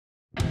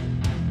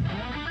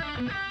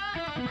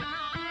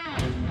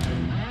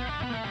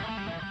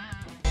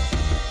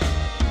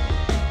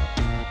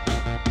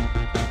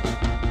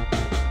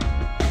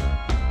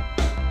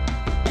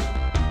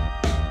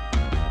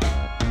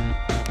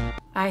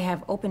I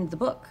have opened the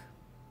book.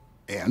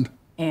 And?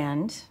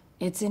 And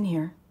it's in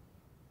here.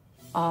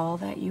 All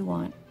that you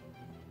want.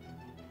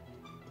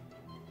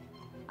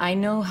 I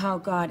know how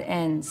God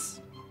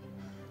ends.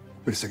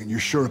 Wait a second, you're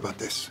sure about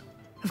this?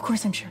 Of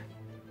course I'm sure.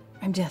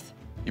 I'm death.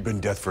 You've been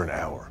death for an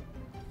hour.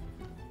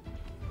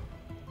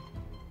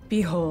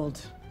 Behold,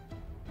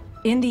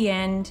 in the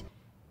end,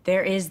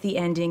 there is the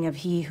ending of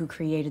he who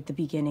created the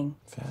beginning.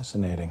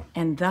 Fascinating.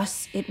 And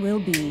thus it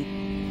will be.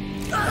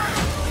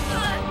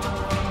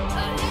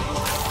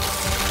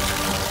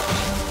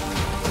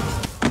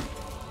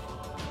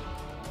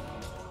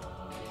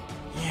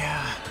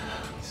 Yeah,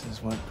 this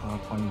is what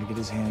Pop wanted to get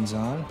his hands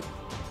on.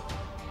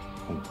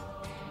 Oh,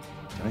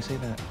 did I say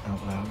that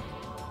out loud?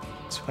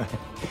 That's right.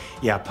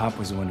 Yeah, Pop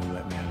was the one who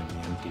let me out of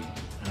the empty.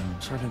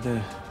 I'm sort of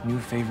the new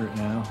favorite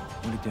now.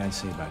 What did Dad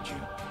say about you?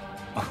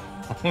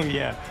 Oh,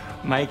 yeah,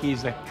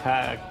 Mikey's a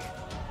cuck.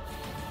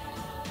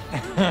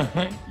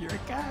 You're a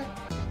cuck.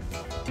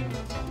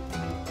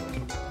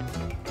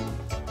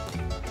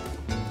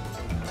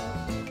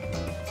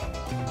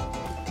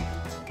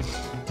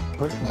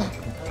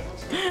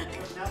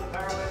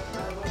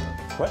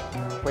 What?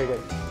 Wait.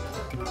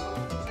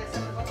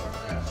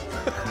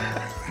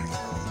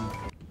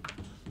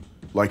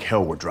 Like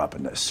hell we're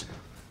dropping this.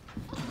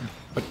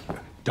 But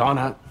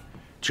Donna,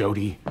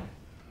 Jody,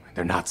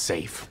 they're not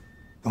safe.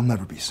 They'll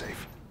never be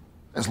safe.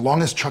 As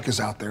long as Chuck is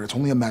out there, it's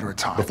only a matter of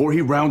time. Before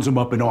he rounds them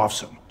up and offs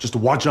them, just to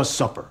watch us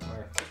suffer.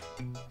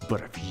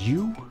 But if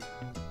you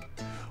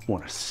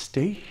want to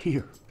stay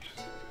here,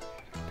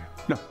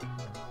 no,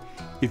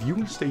 if you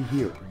want to stay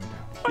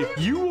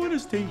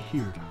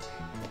here,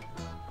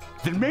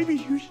 then maybe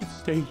you should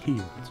stay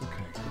here. It's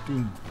okay.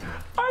 Dean.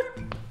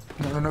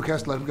 No,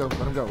 Cass, let him go.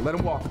 Let him go. Let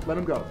him walk. Let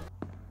him go.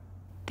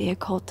 The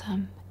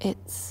occultum,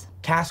 it's...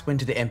 Cass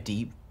went to the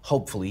empty,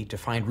 hopefully, to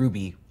find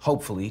Ruby,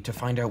 hopefully, to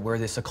find out where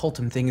this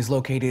occultum thing is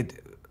located,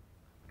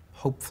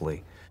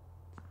 hopefully.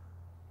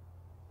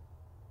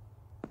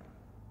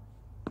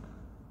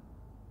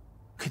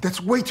 Okay,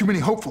 that's way too many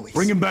hopefullys.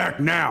 Bring him back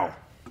now.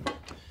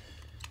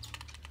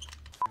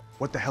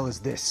 What the hell is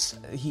this?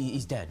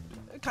 He's dead.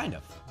 Kind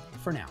of.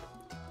 For now.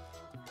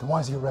 Then why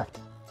is he erect?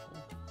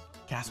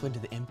 Cass went to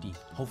the empty,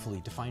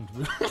 hopefully, to find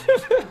Ruby.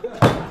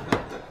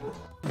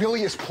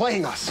 Billy is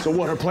playing us. So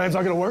what, her plan's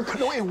not gonna work?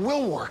 No, it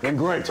will work. Then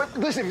great. But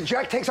listen, if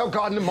Jack takes out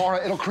God and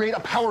Amara, it'll create a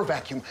power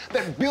vacuum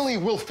that Billy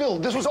will fill.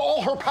 This was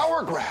all her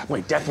power grab.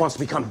 Wait, Death wants to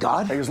become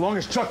God? Hey, as long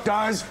as Chuck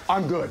dies,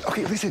 I'm good.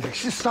 Okay, listen,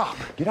 just stop.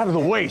 Get out of the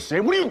way,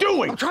 Sam. What are you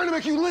doing? I'm trying to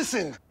make you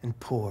listen. And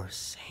poor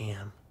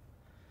Sam.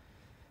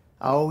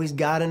 Always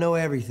gotta know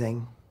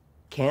everything.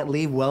 Can't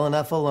leave well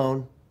enough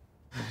alone.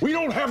 We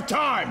don't have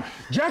time.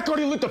 Jack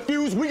already lit the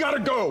fuse. We gotta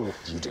go.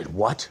 You did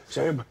what?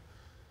 Sam,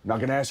 not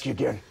gonna ask you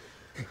again.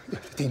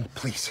 Dean,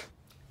 please.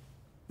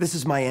 This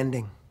is my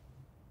ending.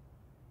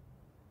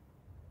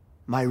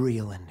 My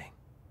real ending.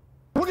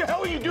 What the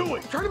hell are you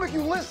doing? I'm trying to make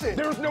you listen.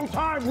 There's no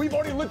time. We've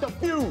already lit the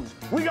fuse.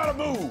 We gotta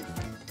move.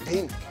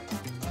 Dean.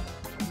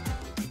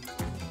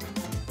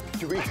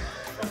 Do we?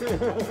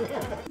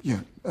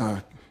 Yeah,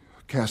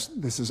 Cass,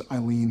 this is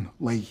Eileen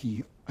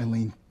Leahy.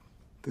 Eileen,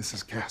 this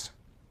is Cass.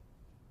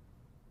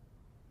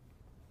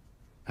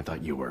 I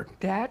thought you were.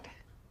 Dad?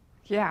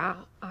 Yeah,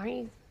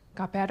 I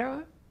got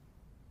better.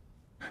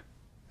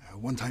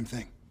 One-time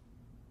thing.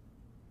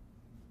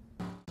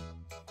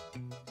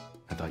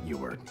 I thought you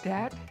were.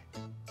 Dad?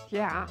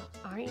 Yeah,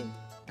 I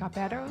got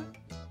better.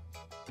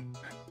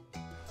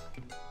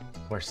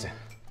 Where's Sam?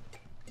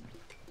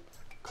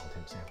 Called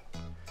him Sam.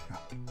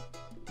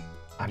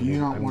 Do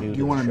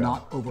you want to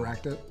not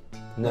overact it?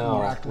 No,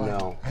 More act like,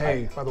 no.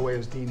 Hey, by the way,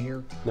 is Dean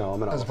here? No, I'm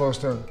gonna. As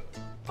opposed to,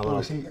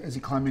 is he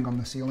climbing on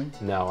the ceiling?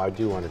 No, I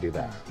do want to do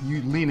that.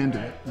 You lean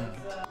into it.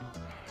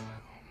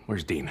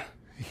 Where's Dean?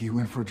 He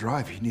went for a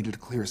drive. He needed to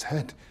clear his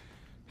head.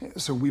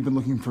 So we've been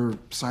looking for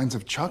signs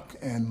of Chuck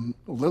and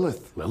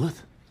Lilith.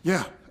 Lilith?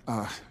 Yeah,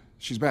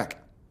 she's back.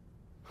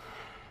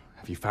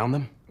 Have you found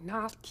them?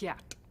 Not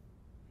yet.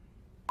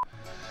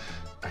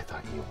 I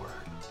thought you were.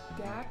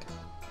 Dad?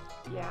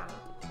 Yeah,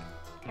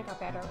 I got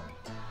better.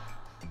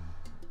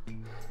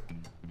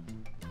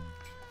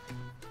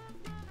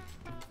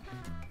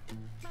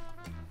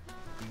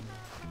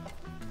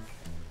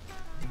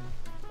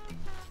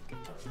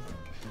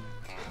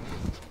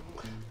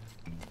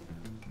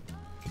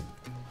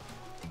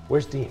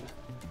 Where's Dean?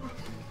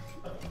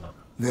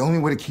 The only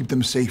way to keep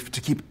them safe,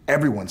 to keep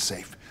everyone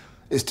safe,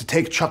 is to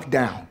take Chuck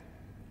down.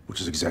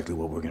 Which is exactly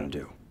what we're gonna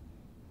do.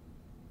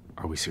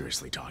 Are we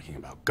seriously talking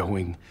about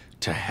going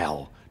to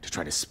hell to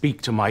try to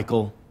speak to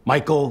Michael?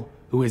 Michael,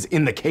 who is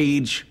in the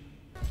cage?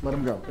 Let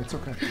him go. It's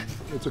okay.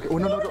 It's okay. Oh,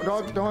 no,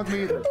 don't hug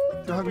me either.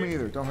 Don't hug me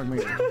either. Don't hug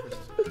me either.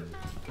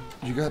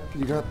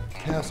 You got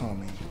Cass on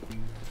me.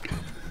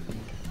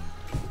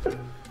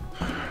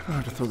 I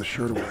have to throw the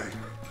shirt away.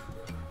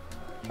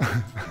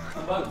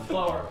 About the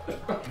floor.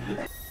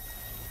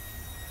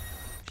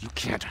 You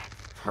can't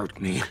hurt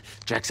me.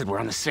 Jack said we're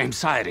on the same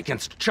side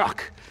against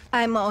Chuck.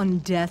 I'm on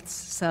Death's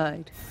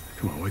side.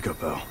 Come on, wake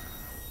up, Al.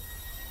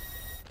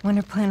 When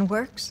her plan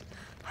works,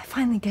 I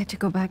finally get to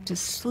go back to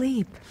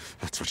sleep.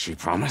 That's what she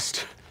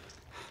promised.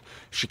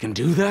 She can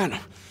do that.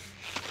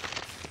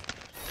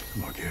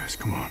 Come on, guys,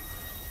 come on.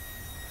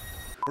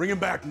 Bring him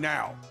back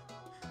now.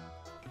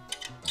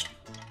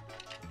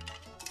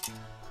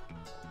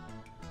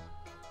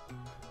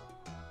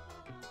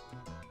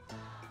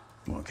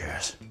 Come on,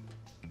 Cass.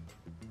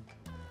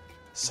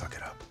 Suck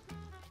it up.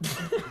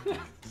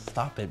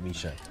 Stop it,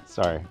 Misha.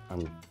 Sorry,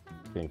 I'm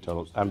being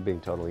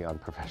totally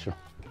unprofessional.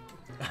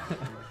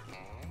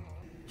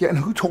 Yeah, and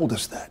who told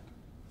us that?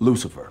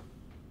 Lucifer.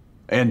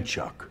 And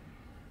Chuck.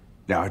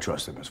 Now, I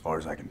trust them as far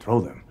as I can throw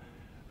them.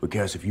 But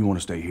Cass, if you want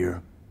to stay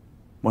here,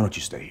 why don't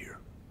you stay here?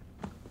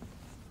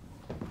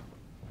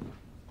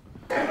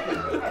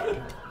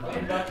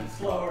 I'm nothing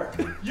slower.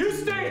 You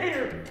stay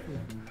here!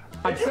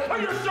 And you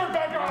put your shirt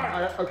back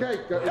on! Okay.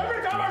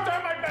 Every time I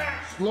turn my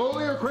back!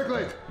 Slowly or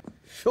quickly?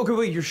 Okay,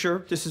 wait, you're sure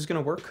this is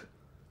gonna work?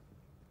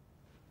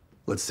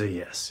 Let's say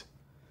yes.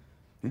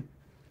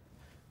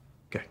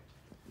 Okay.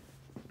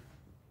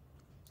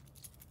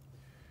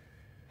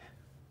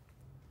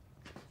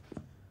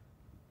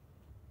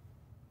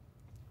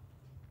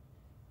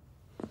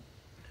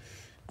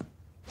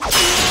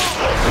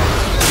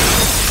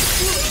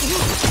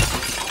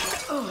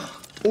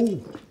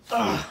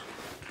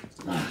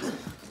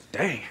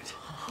 Dang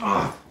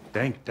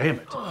it. Damn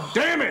it.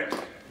 Damn it!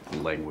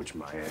 Language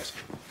my ass.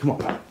 Come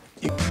on.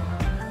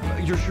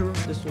 You're sure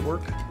this will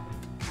work?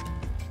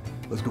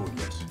 Let's go with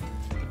yes.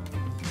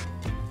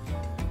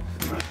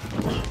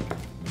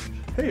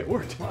 Hey, it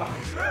worked.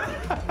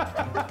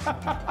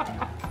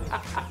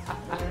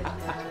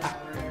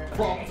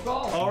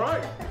 All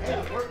right.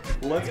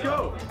 Let's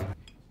go.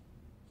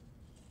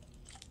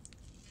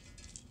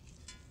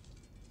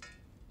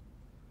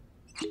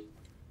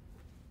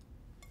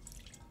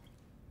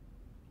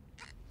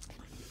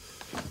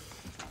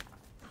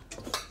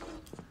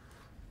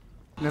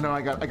 No,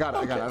 I got it. I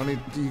don't need.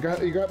 You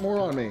got more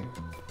on me.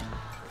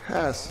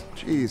 Yes,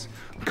 jeez.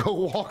 Go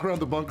walk around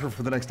the bunker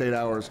for the next 8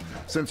 hours,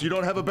 since you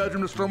don't have a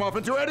bedroom to storm off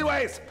into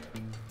anyways.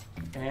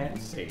 And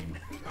scene.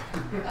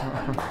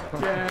 I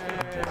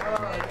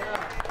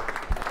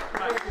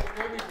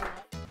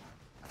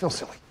feel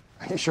silly.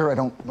 Are you sure I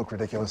don't look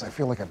ridiculous? I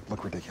feel like I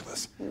look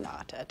ridiculous.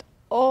 Not at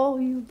all.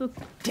 You look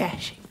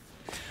dashing.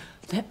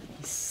 Let me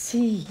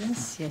see.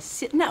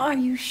 Yes. Now, are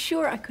you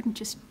sure I couldn't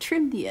just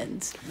trim the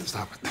ends?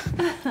 Stop it.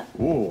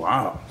 Oh,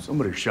 wow.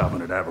 Somebody's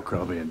shopping at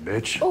Abercrombie and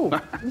Bitch. Oh,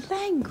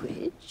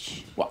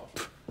 language.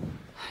 What?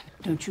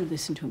 Don't you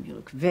listen to him. You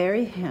look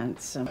very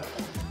handsome.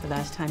 The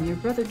last time your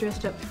brother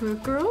dressed up for a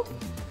girl,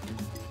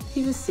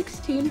 he was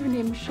 16, her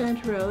name was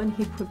Chanterelle, and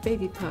he put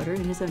baby powder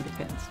in his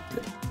underpants.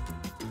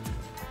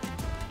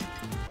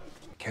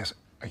 Cass,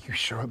 are you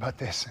sure about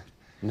this?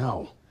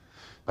 No,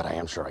 but I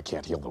am sure I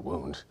can't heal the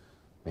wound.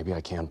 Maybe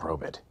I can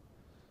probe it.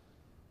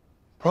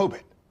 Probe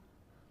it?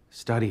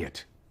 Study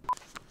it.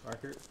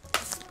 Parker,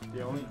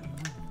 the only...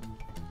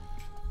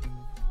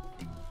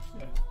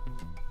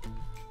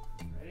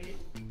 Ready?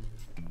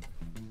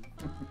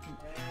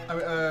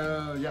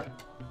 Yeah.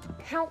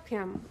 Help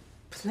him,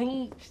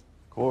 please.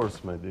 Of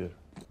course, my dear.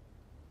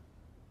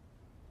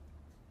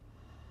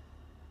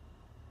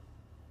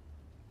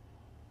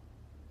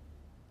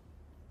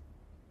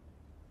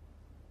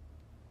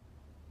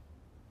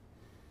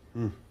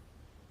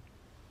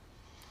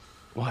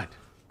 What?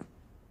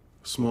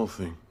 Small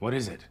thing. What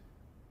is it?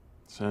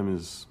 Sam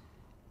is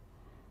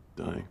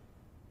dying.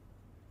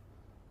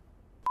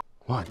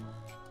 What?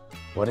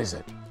 What is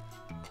it?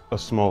 A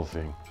small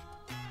thing.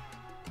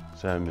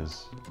 Sam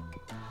is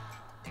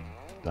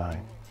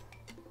dying.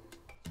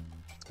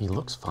 He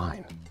looks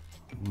fine.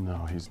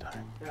 No, he's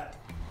dying.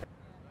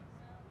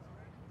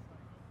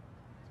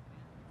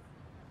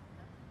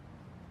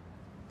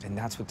 And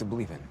that's what to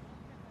believe in.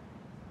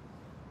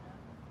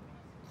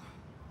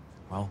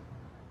 Well,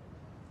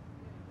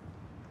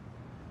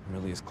 I'm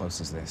really as close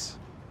as this.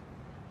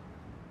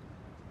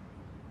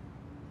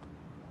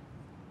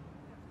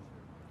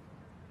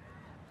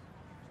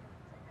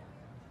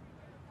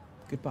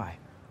 Goodbye.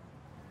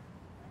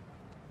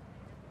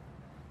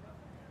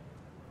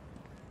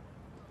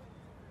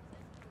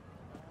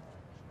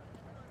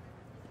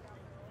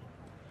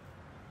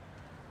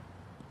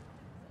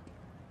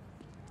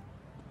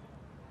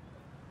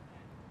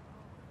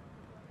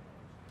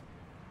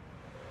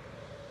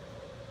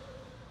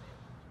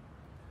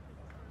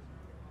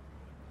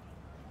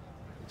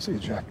 See you,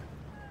 Jack.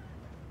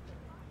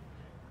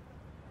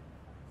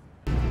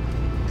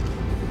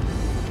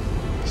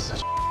 He's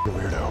such a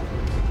weirdo.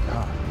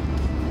 God,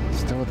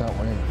 still that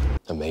way.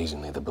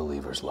 Amazingly, the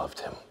believers loved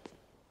him.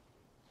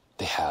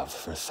 They have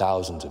for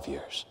thousands of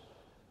years.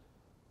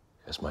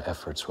 Because my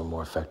efforts were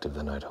more effective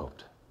than I'd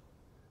hoped.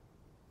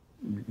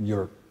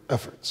 Your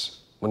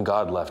efforts? When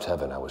God left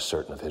heaven, I was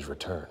certain of his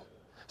return.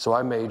 So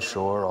I made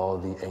sure all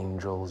the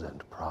angels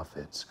and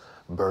prophets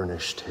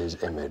burnished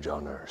his image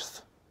on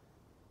earth.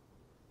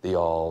 The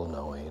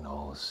all-knowing,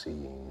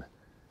 all-seeing,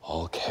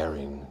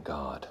 all-caring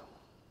God.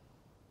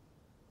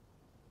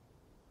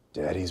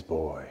 Daddy's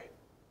boy.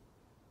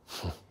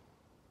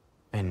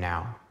 And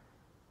now,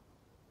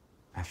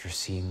 After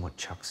seeing what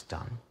Chuck's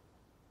done?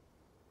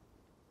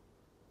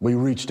 We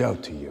reached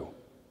out to you.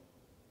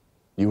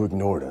 You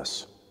ignored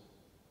us.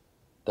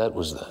 That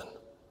was then.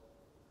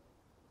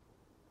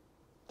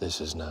 This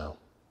is now.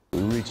 We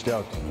reached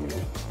out to you.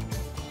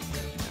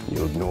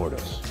 You ignored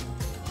us.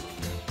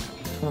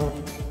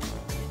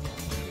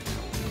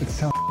 It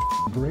sounds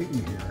great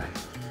in here.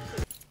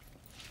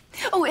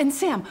 Oh, and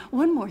Sam,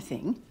 one more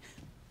thing.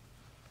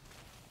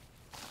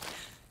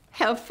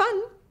 Have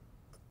fun.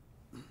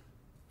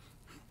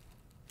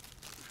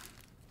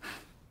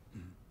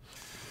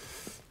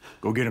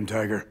 Go get him,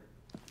 Tiger.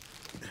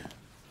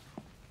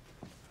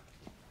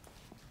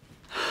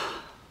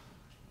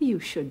 You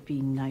should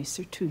be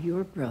nicer to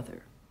your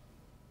brother.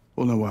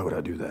 Well, no, why would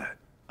I do that?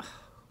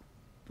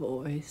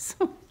 Boys.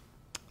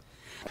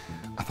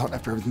 I thought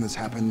after everything that's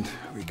happened,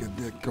 we could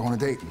go on a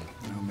date.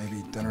 You know,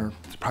 maybe dinner,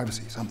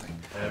 privacy, something.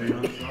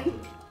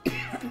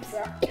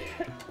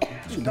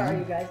 Sorry,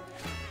 you guys.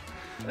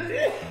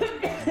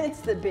 It's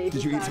the baby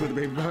Did you eat some of the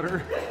baby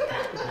powder?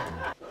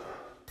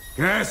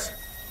 Yes.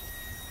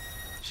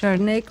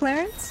 Chardonnay,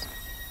 Clarence?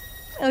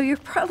 Oh, you're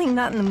probably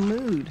not in the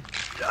mood.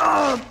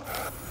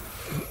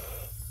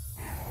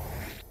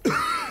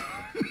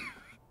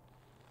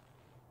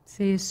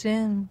 See you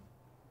soon.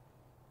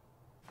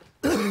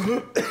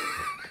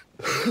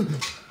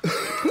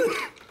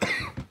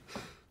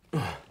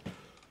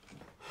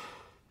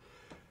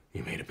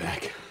 You made it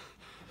back.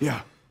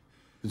 Yeah,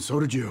 and so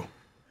did you.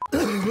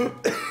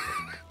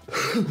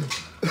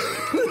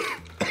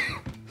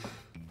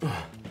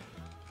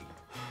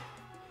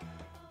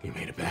 You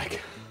made it back.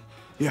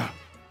 Yeah,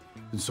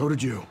 and so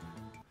did you.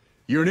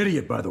 You're an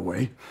idiot, by the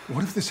way.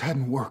 What if this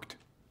hadn't worked?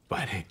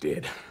 But it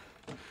did.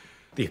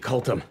 The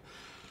occultum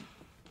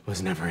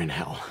was never in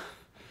hell.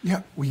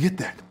 Yeah, we get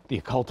that. The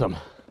occultum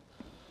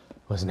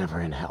was never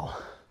in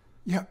hell.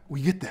 Yeah,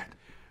 we get that.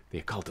 The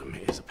occultum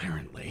is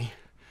apparently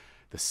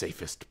the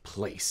safest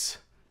place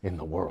in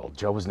the world.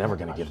 Joe was never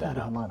going to give that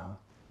up. Online, huh?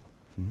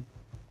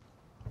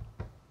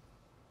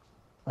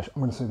 I'm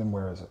going to say then,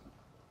 where is it?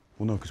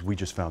 Well, no, because we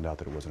just found out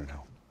that it wasn't in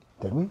hell.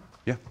 Did we?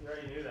 Yeah. You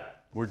already knew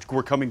that.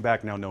 We're coming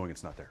back now knowing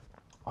it's not there.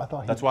 I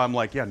thought That's why I'm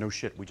like, yeah, no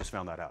shit. We just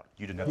found that out.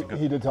 You didn't have to go.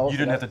 He did tell us You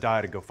didn't that? have to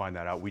die to go find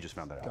that out. We just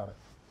found that out. Got it.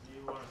 Do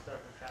you want to start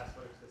from cast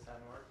footage this time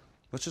work?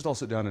 Let's just all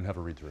sit down and have a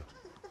read through.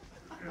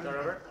 Start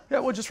over? Yeah,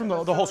 well, just from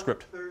the whole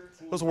script.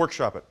 Let's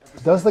workship it.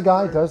 Does the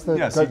guy,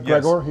 Yes,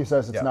 Gregor, he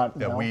says it's yeah, not.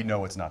 Yeah, no? we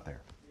know it's not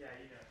there. Yeah,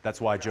 you know. That's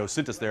why Joe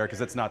sent us there,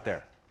 because it's not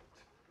there.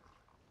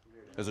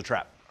 There's a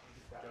trap.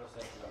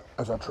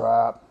 There's a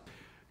trap.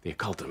 The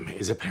occultum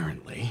is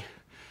apparently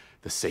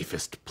the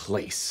safest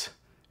place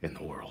in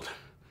the world.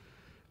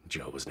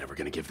 Joe was never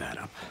going to give that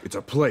up. It's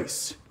a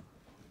place.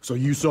 So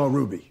you saw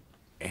Ruby.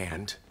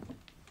 And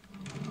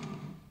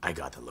I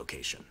got the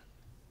location.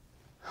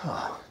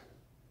 Am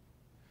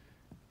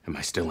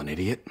I still an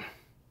idiot?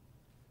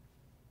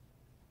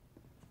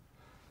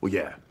 Well,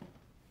 yeah.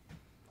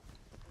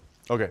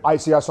 Okay. I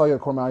saw you at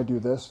Corman. I do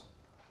this,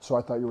 so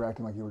I thought you were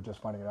acting like you were just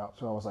finding it out.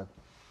 So I was like,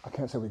 I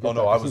can't say we get Oh,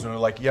 no, that, I 'cause was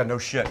like, yeah, no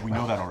shit. We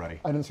know that already.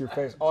 I didn't see your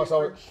face. Oh,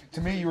 so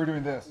to me, you were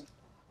doing this.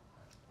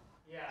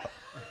 Yeah.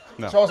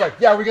 No. So I was like,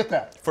 yeah, we get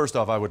that. First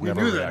off, I would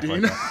never knew that, react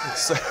Dean. like that.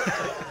 So-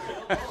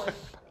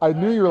 I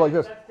knew you were like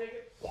this.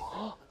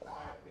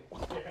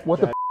 What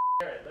the?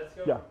 Let's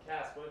go Yeah. from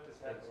cast. What if this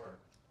hadn't worked?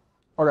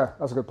 Okay,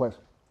 that's a good place.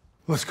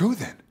 Let's go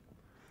then.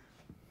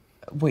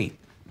 Wait,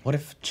 what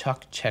if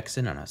Chuck checks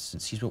in on us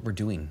and sees what we're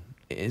doing?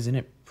 Isn't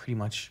it pretty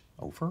much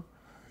over?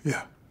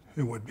 Yeah,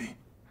 it would be.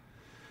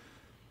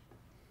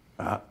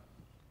 I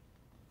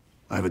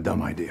have a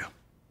dumb idea.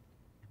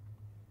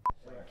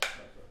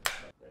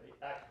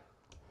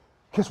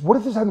 Kiss, what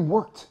if this hadn't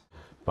worked?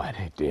 But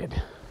it did.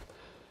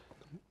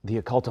 The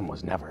occultum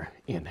was never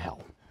in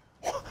hell.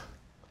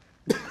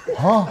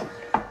 Huh?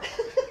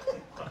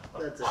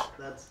 That's it.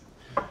 That's.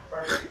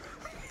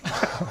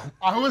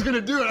 I was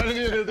gonna do it. I didn't think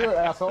you were gonna do it,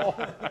 asshole.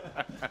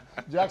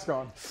 Jack's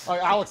gone. Oh,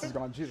 Alex is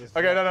gone. Jesus.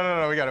 Okay,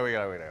 no. We got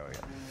it.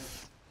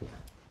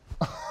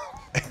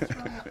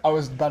 I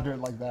was about to do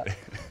it like that.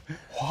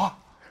 What?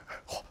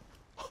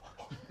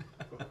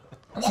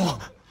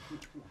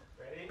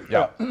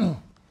 Yeah.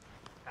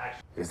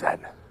 Is that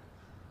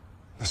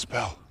The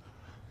spell.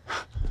 All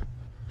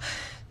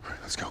right,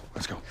 let's go.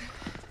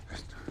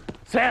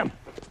 Sam?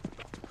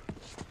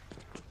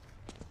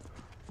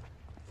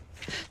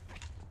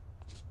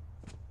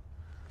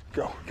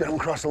 Go. Get him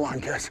across the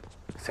line, Kiss.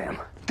 Sam.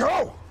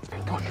 Go!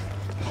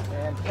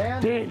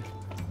 And Dean.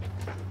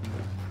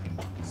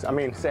 I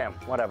mean, Sam,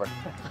 whatever.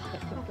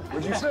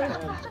 What'd you say?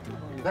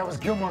 That was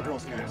Gilmore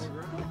Girls, Kiss.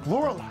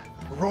 Lorelai.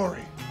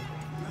 Rory.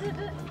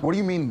 What do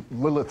you mean,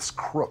 Lilith's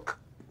crook?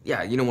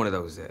 Yeah, you know, one of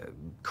those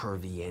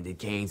curvy-ended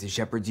canes that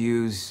Shepherds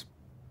use.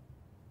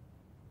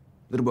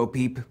 Little Bo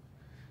Peep.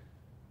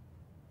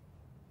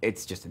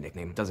 It's just a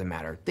nickname, it doesn't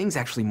matter. Thing's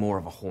actually more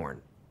of a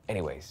horn.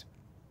 Anyways,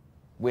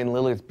 when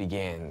Lilith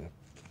began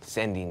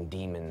sending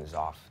demons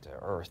off to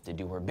Earth to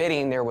do her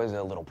bidding, there was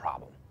a little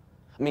problem.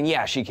 I mean,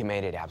 yeah, she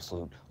commanded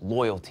absolute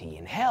loyalty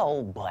in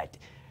hell, but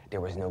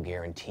there was no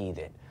guarantee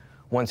that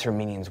once her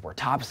minions were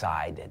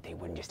topside, that they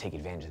wouldn't just take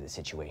advantage of the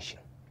situation.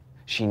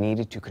 She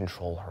needed to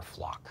control her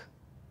flock.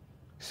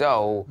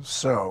 So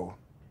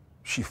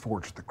she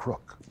forged the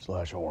crook /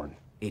 horn.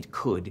 It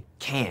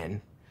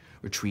can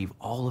retrieve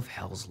all of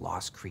Hell's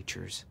lost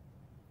creatures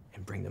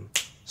and bring them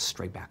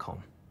straight back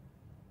home.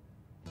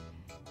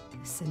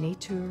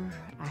 Senator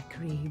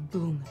Acri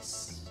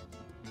Boomus.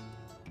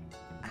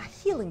 A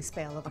healing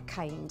spell of a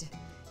kind.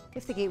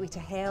 If the gateway to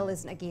hell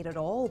isn't a gate at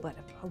all, but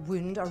a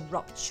wound or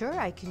rupture,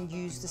 I can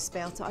use the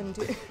spell to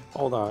undo.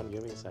 Hold on,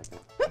 give me a second.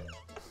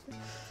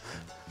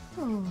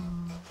 Oh.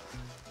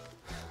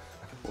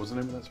 What was the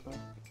name of that spell?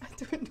 I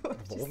don't know. I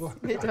Revolva?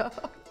 just made it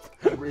up.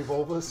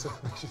 Revolvus?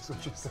 That's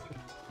what you said.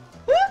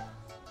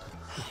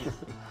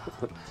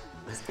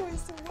 It's going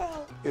so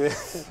well.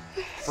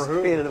 For who?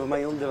 Spirit of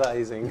my own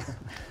devising.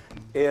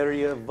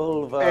 Area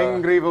vulva.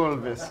 Angry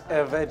vulvus.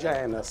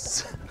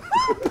 Vaginus.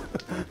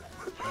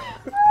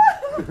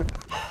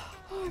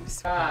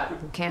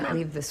 Can't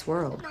leave this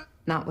world,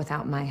 not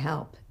without my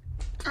help.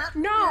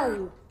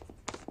 No!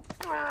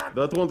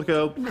 That won't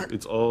help.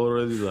 It's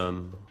already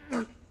done.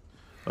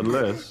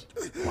 Unless...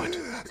 What?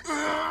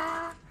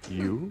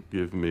 You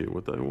give me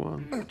what I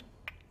want.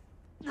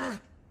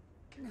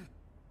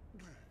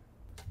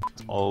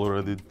 It's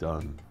already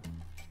done.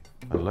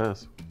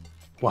 Unless...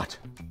 What?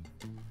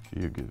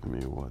 You give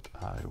me what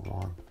I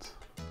want.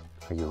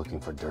 Are you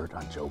looking for dirt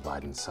on Joe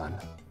Biden's son?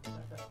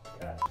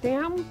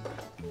 Damn.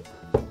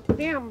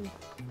 Damn.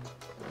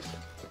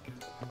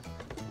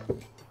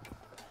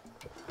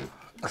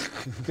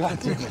 God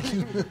damn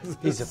it.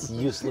 He's a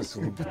useless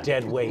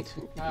dead weight.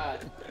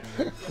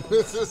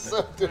 This is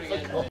so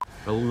difficult.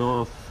 El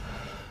North,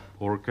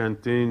 or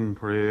Canteen,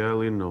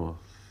 Preali North.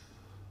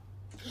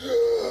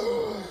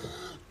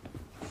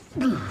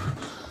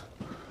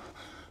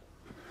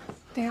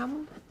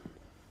 Damn.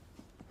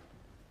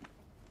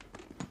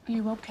 Are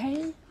you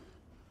okay?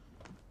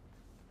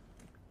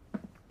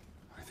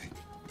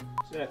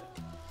 Shit.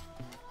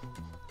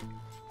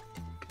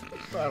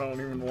 I don't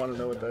even want to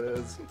know what that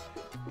is.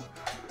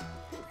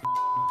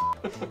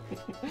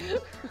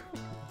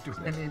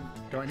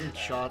 Do I need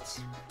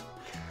shots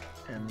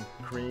and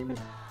cream?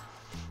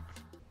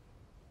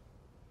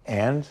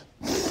 And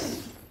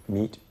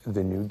meet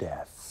the new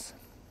death.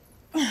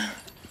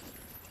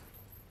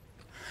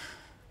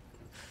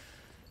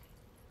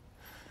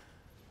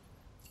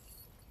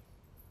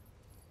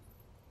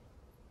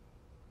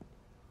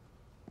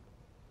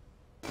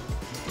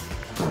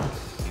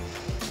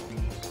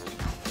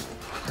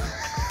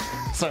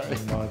 Sorry.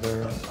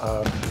 Mother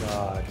of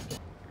God.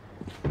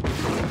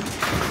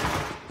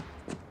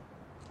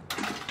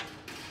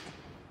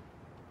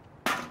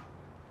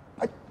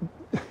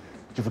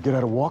 Did you forget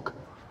how to walk?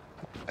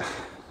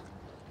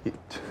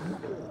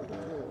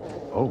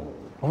 Oh,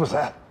 what was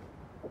that?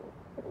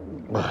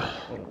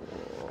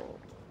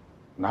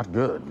 Not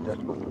good.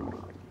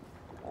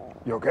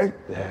 You okay?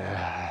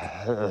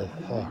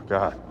 Oh,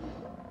 God.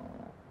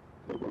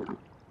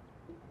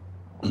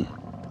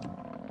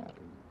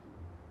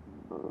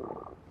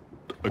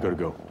 I gotta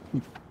go.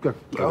 Go.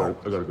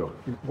 I gotta go.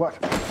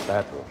 What?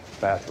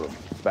 Bathroom.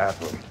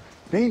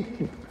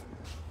 Dean?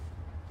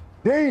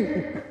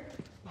 Dean!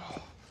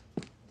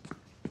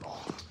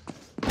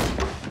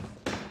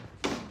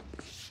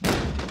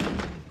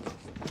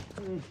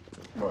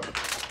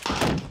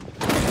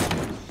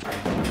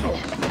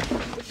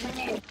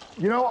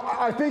 You know,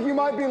 I think you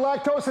might be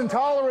lactose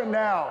intolerant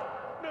now.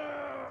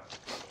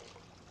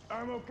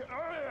 I'm okay.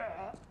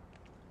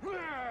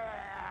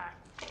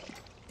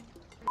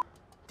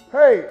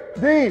 Hey,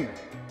 Dean,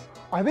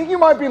 I think you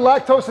might be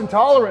lactose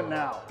intolerant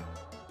now.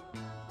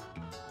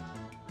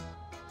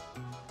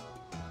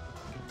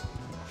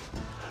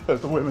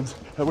 That's the women's.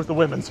 That was the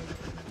women's.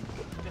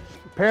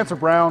 Pants are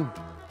brown.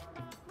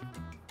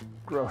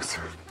 Gross.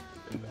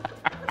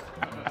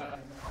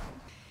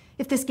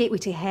 If this gateway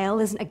to hell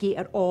isn't a gate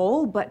at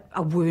all, but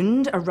a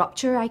wound, a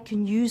rupture, I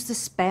can use the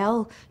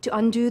spell to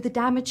undo the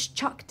damage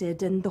Chuck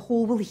did, and the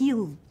hole will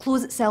heal,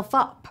 close itself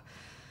up.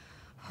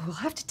 We'll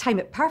have to time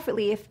it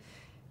perfectly.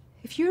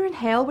 If you're in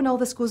hell when all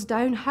this goes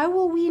down, how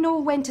will we know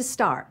when to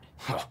start?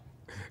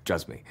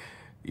 Trust me,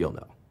 you'll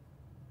know.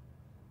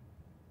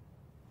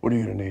 What are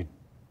you gonna need?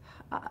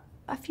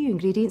 A few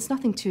ingredients,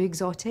 nothing too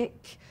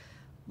exotic.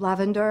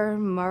 Lavender,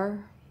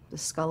 myrrh, the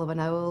skull of an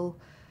owl,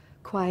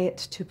 quiet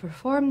to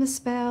perform the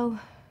spell,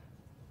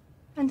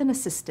 and an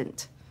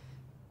assistant.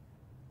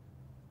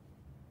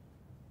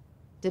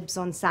 Dibs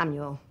on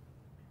Samuel.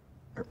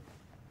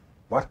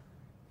 What?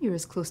 You're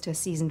as close to a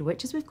seasoned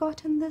witch as we've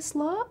got in this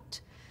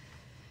lot.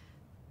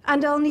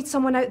 And I'll need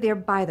someone out there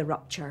by the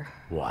rupture.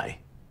 Why?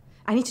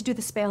 I need to do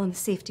the spell in the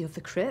safety of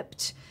the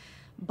crypt,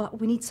 but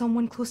we need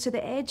someone close to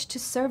the edge to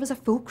serve as a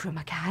fulcrum,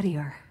 a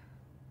carrier.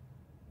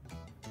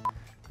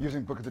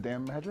 Using Book of the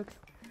Damned magic?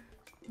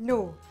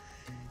 No,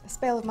 a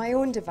spell of my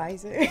own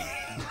devising.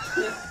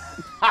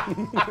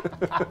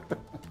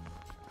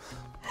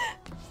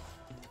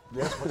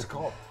 Yes, what's it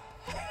called?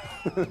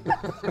 I'm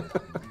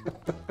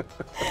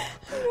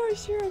not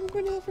sure I'm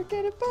going to ever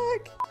get it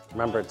back.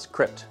 Remember, it's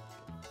crypt.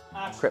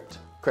 Crypt.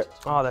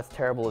 Oh, that's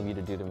terrible of you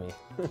to do to me.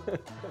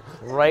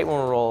 Right when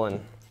we're rolling.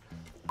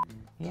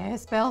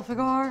 Yes,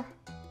 Belphegor?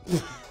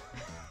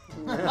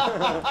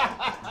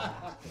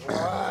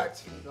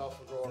 What?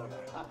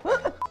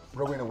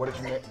 Rowena,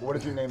 what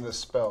did you name this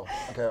spell?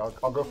 Okay,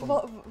 I'll go from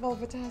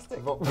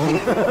Volvatastic.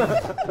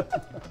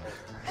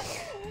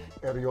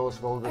 Areolus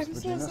vulgus I'm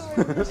vaginas.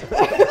 so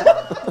sorry.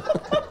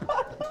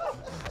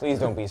 Please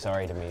don't be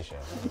sorry to Misha.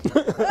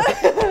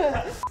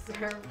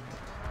 Sir.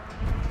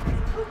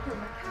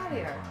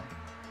 Carrier.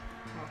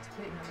 Well, to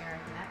put in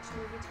American action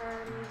movie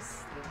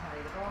terms, they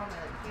carry the bomb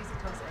and fuse it,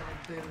 toss it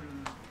in and boom.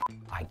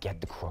 I get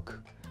the crook,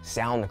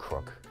 sound the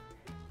crook,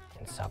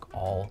 and suck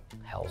all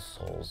hell's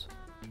souls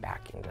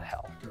back into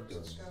hell.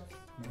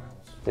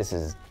 This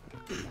is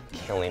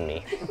killing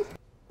me.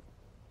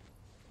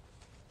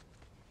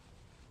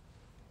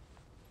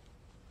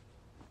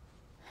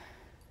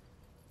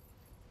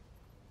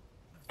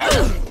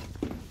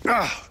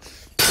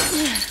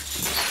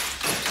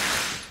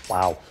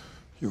 Wow.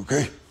 You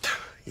okay?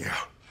 Yeah.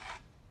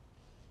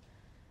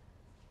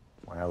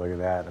 Wow, look at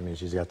that. I mean,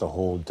 she's got the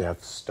whole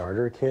Death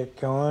starter kit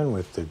going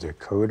with the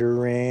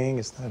decoder ring.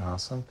 Isn't that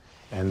awesome?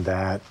 And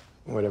that,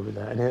 whatever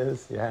that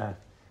is, yeah.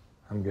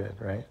 I'm good,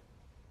 right?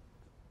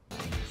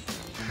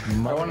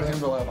 I wanted him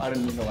to laugh. I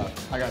didn't mean to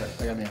laugh. I got it.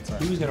 I got the answer.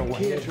 Who's gonna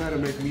win? You can't try to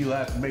make me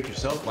laugh and make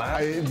yourself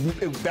laugh.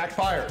 It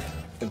backfired.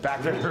 It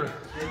backfired.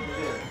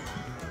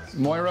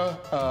 Moira,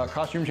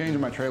 costume change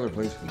in my trailer,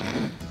 please.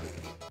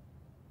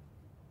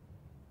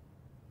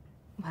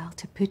 Well,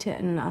 to put it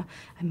in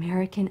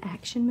American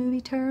action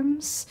movie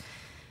terms,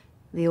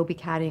 they'll be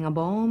carrying a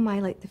bomb. I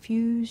light the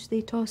fuse,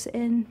 they toss it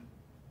in.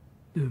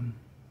 Boom.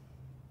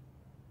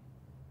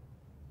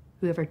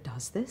 Whoever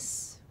does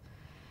this,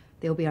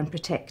 they'll be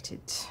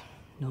unprotected.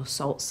 No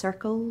salt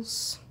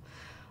circles,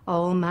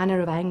 all manner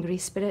of angry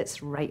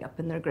spirits right up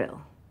in their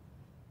grill.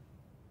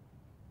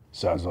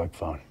 Sounds like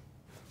fun.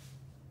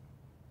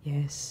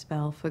 Yes,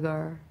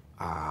 Belphegor.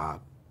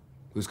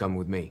 Who's coming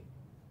with me?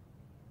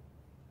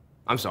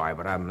 I'm sorry,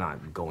 but I'm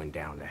not going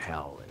down to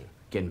hell and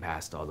getting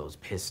past all those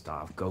pissed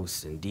off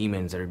ghosts and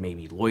demons that are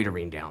maybe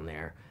loitering down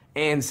there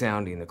and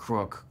sounding the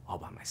crook all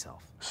by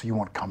myself. So you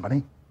want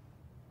company?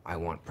 I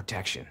want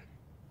protection.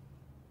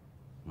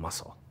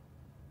 Muscle.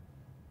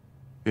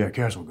 Yeah,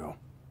 Cass will go.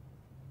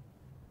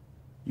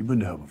 You've been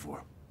to hell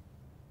before.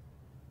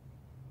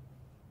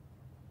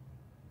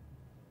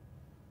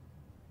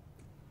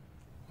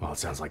 Well, it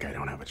sounds like I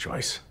don't have a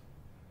choice.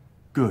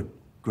 Good.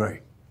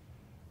 Great.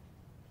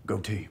 Go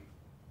team.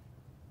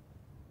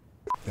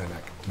 Yeah,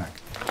 neck.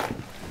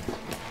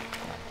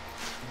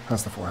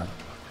 That's the forehead.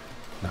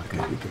 Not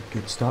good.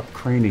 Good. Stop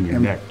craning your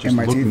neck. Just in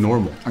my look teeth?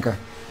 normal. Okay.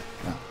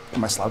 Yeah.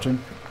 Am I slouching?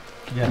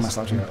 Yes. Am I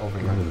slouching? Yeah, over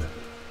here.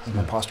 Is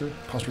my posture?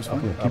 Posture's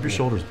fine? Yeah, keep your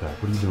shoulders back.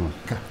 What are you doing?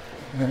 Okay.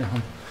 Yeah.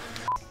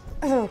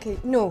 Okay,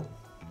 no.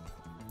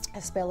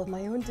 A spell of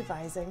my own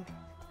devising.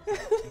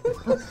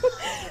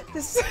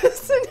 The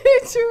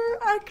Senator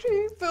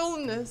Acre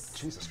fullness.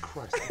 Jesus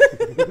Christ.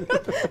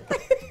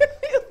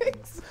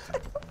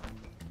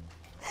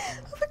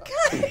 Of a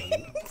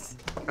kind.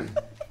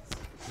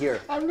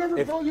 Here. I've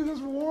never felt you this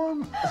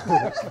warm.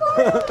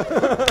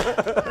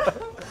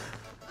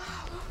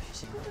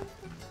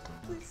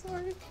 Please,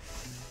 sorry.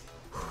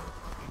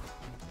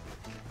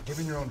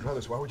 Given your own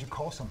druthers, why would you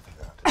call something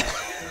that?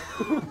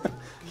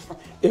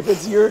 If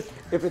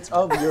it's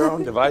of your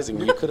own devising,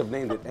 you could have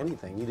named it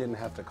anything. You didn't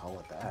have to call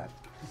it that.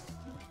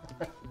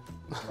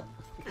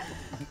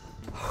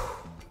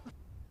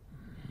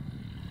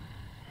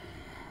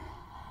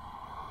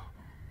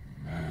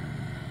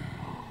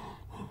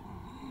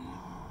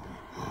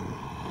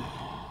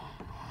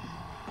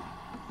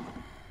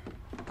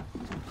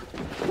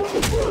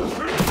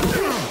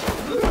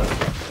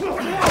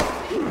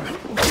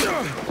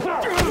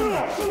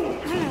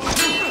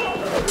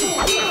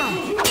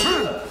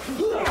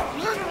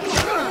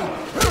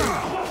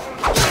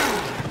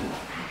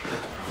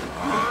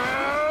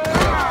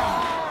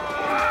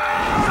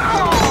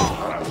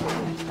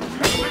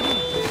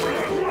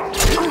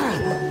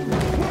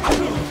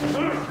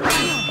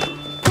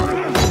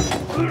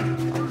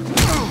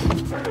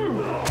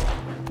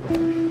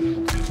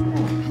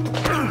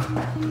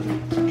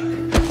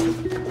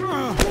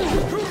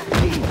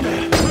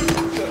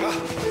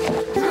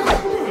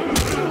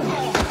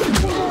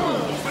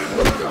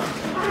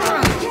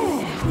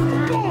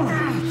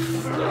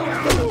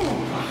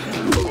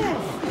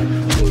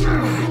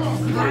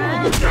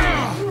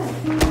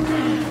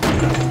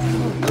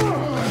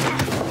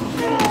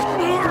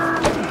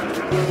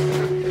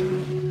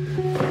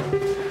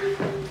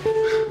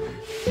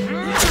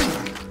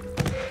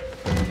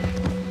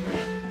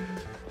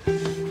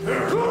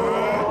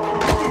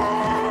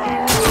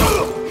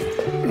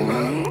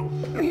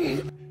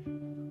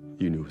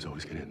 You knew it was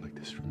always gonna end like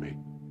this for me.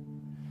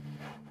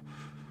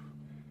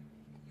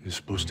 It was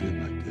supposed to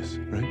end like this,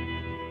 right?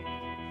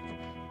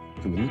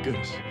 I mean, look at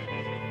us.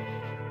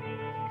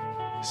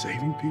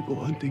 Saving people,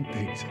 hunting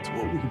things, that's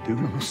what we do.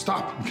 No,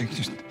 stop. Okay,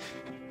 just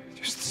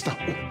stop.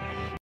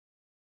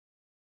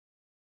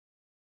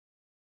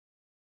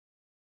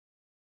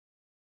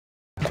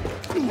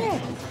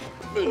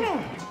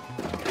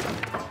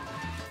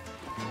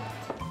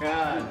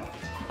 God.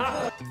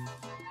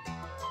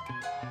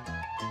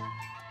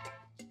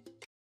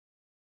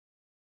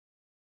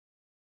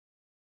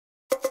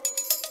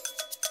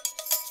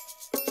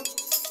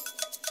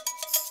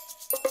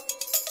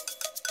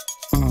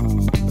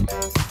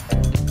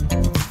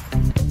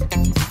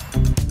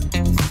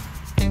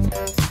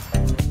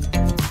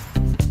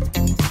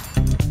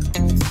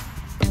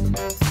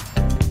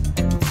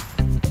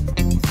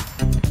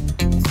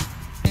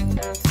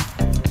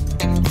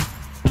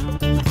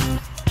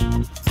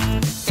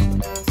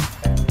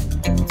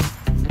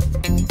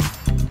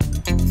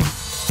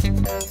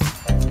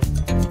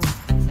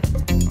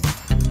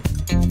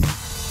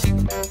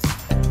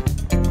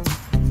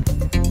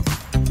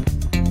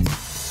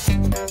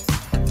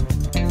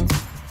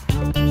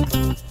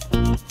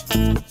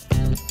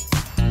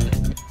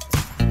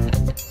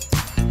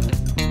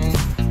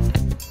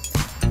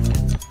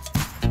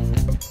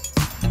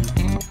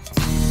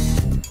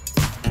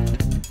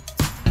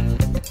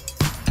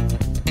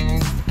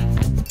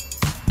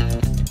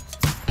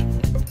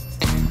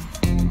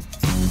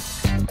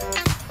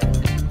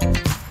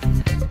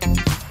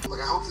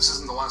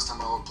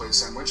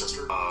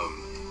 Winchester.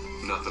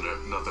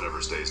 Nothing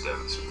ever stays dead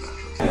in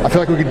Supernatural. I feel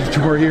like we could do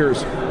 2 more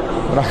years.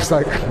 But I was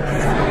like,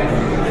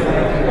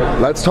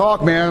 let's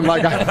talk, man.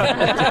 Like,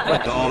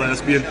 To all the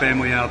SPN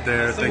family out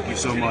there, thank you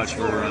so much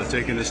for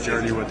taking this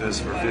journey with us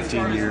for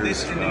 15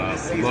 years.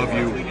 We love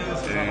you,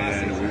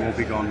 and we won't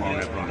be gone long,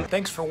 I promise.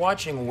 Thanks for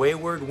watching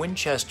Wayward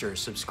Winchester.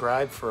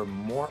 Subscribe for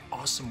more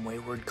awesome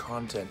Wayward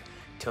content.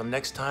 Till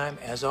next time,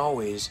 as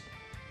always,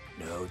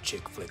 no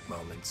chick flick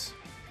moments.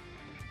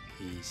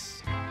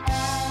 Peace.